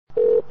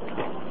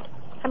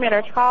How may I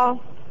direct your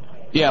call?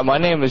 Yeah, my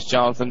name is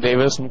Jonathan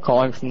Davis. I'm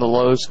calling from the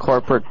Lowe's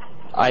corporate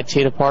IT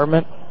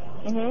department.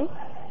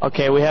 Mm-hmm.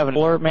 Okay, we have an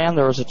alert, ma'am.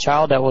 There was a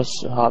child that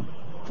was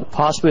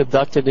possibly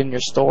abducted in your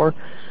store.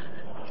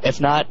 If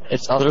not,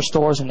 it's other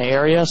stores in the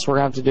area. So we're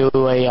gonna have to do what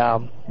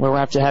we're gonna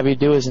have to have you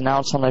do is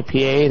announce on the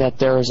PA that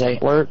there is a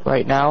alert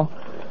right now.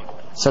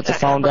 Set the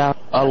phone down.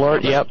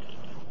 Alert. Yep.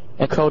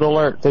 And code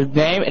alert. The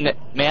name and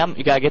ma'am,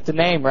 you gotta get the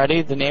name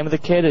ready. The name of the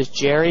kid is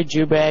Jerry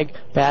Jubag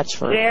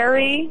Batsford.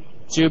 Jerry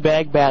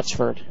Jubag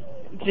Batsford.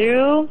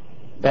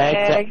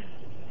 Batsford.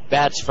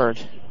 Batsford.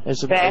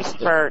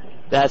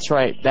 That's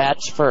right.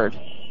 Batsford.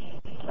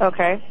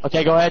 Okay.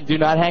 Okay, go ahead. Do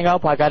not hang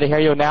up. I got to hear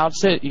you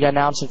announce it. You got to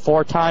announce it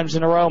 4 times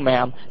in a row,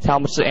 ma'am. Tell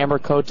them it's the Amber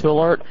code to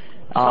alert.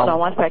 Hold on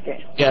 1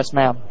 second. Yes,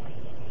 ma'am.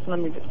 Let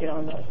me just get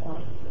on that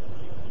phone.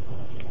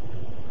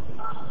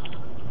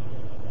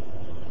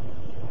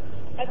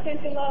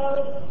 Attention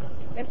Lowe's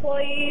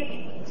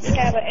employees, we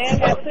have an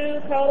Amber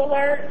 2 code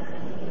alert.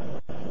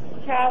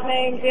 Child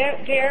named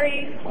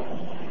Jerry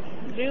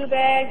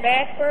Jubag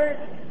Batsford.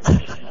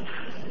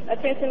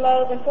 Attention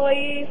Lowe's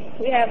employees,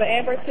 we have an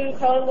Amber 2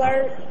 code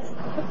alert.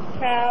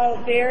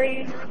 Child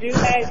Jerry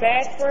Jubag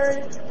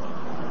Batsford.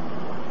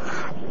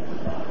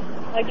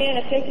 Again,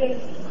 attention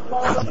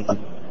Lowe's,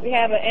 we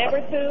have an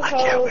Amber 2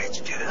 code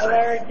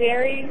alert.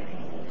 Jerry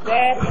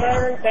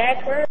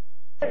Batsford.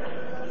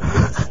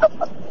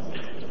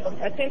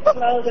 Attention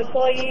Lowe's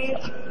employees,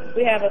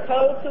 we have a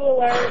code 2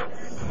 alert.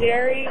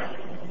 Jerry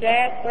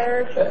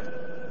Batsford.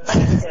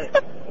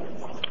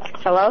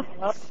 Hello?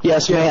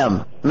 Yes,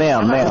 ma'am.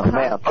 Ma'am.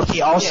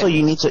 Okay, also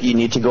you need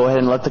to go ahead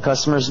and let the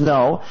customers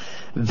know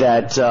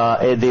that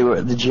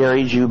the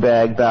Jerry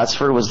Jubag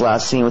Batsford was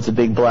last seen with a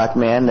big black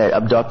man that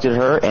abducted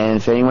her, and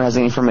if anyone has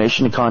any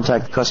information to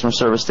contact the customer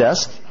service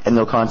desk and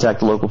they'll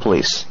contact the local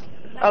police.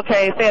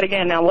 Okay, say it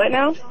again now. What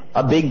now?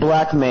 A big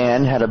black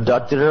man had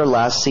abducted her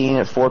last seen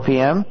at 4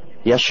 p.m.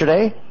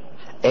 yesterday,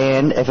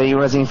 and if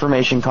anyone has any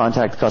information,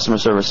 contact the customer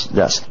service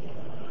desk.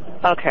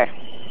 Okay.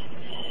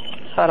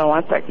 Hold on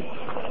 1 second.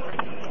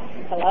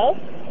 Hello?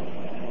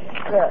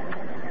 Yeah.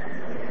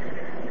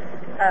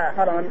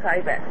 Hold on, let me call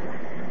you back.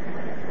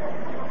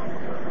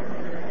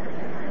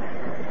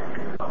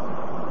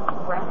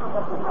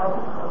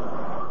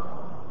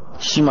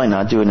 She might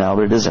not do it now,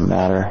 but it doesn't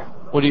matter.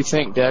 What do you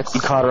think, Dex? You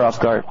caught her off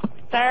guard.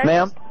 Sir?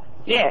 Ma'am?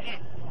 Yes.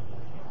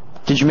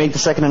 Did you make the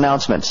second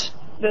announcement?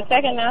 The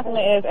second announcement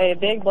is a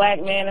big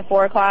black man at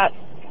 4 o'clock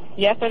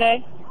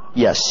yesterday?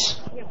 Yes.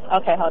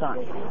 Okay, hold on.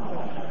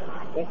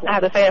 I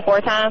have to say it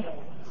 4 times?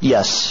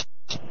 Yes.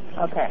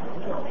 Okay.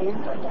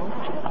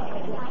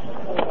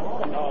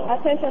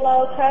 Attention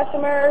Lowe's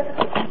customers,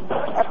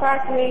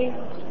 approximately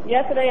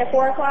yesterday at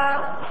 4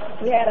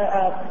 o'clock, we had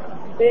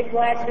a big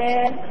black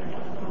man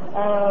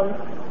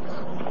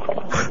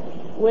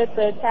with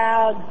the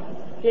child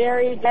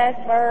Jerry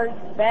Batsford.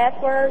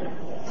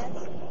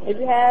 If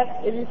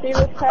you see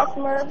this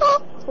customer,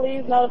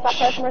 please notify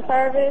customer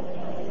service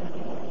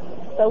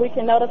so we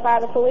can notify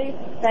the police.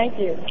 Thank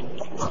you.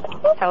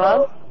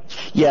 Hello?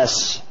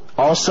 Yes.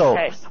 Also,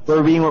 okay.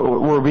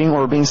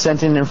 we're being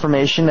sent in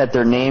information that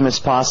their name is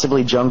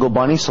possibly Jungle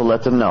Bunny, so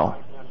let them know.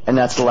 And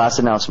that's the last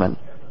announcement.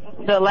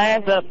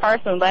 The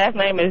person's last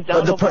name is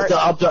Jungle Bunny.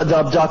 The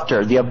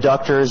abductor. The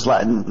abductor's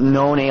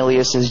known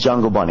alias is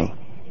Jungle Bunny.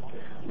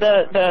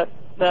 Because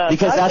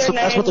that's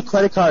what the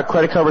credit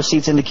card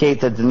receipts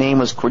indicate, that the name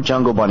was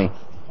Jungle Bunny.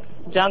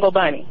 Jungle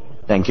Bunny.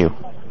 Thank you.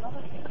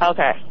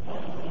 Okay.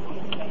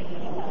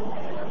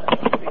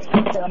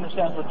 I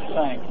understand what you're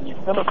saying. Can you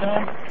fill it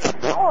in?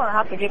 Oh, I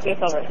have to get this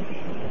over.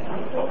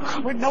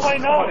 Nobody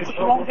knows. She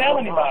won't tell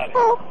anybody.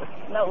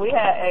 No, we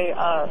had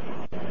a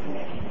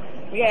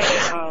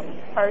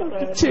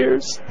person.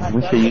 Cheers.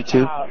 We for you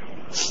too.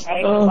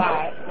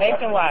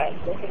 Nationwide.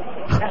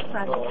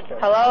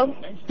 Hello?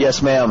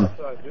 Yes, ma'am.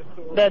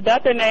 The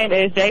doctor name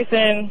is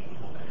Jason.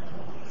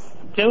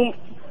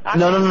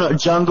 No.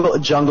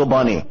 Jungle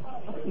Bunny.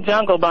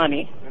 Jungle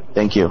Bunny.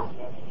 Thank you.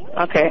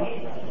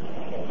 Okay.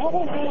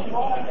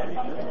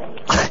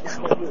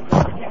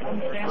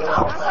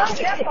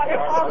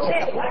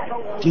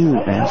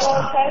 Dude, man,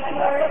 stop.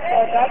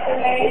 The doctor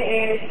name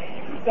is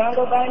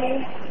Jungle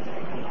Bunny.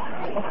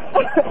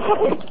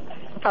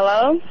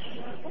 Hello?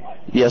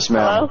 Yes,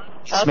 ma'am. Hello?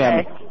 Yes, okay.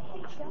 ma'am.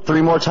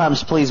 3 more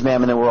times, please,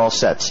 ma'am, and then we're all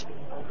set.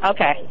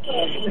 Okay.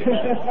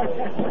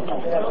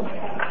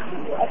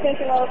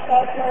 Attention all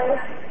customers.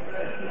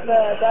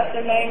 The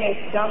doctor name is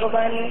Jungle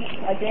Bunny.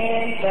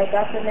 Again, the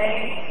doctor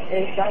name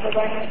is Jungle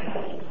Bunny.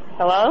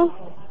 Hello?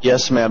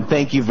 Yes, ma'am.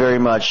 Thank you very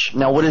much.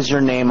 Now, what is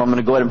your name? I'm going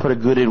to go ahead and put a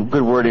good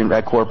word in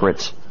at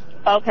corporate.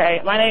 Okay,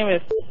 my name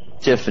is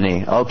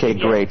Tiffany. Okay,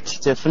 great.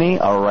 Tiffany?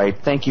 All right.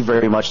 Thank you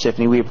very much,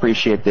 Tiffany. We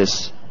appreciate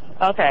this.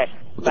 Okay.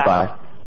 Goodbye.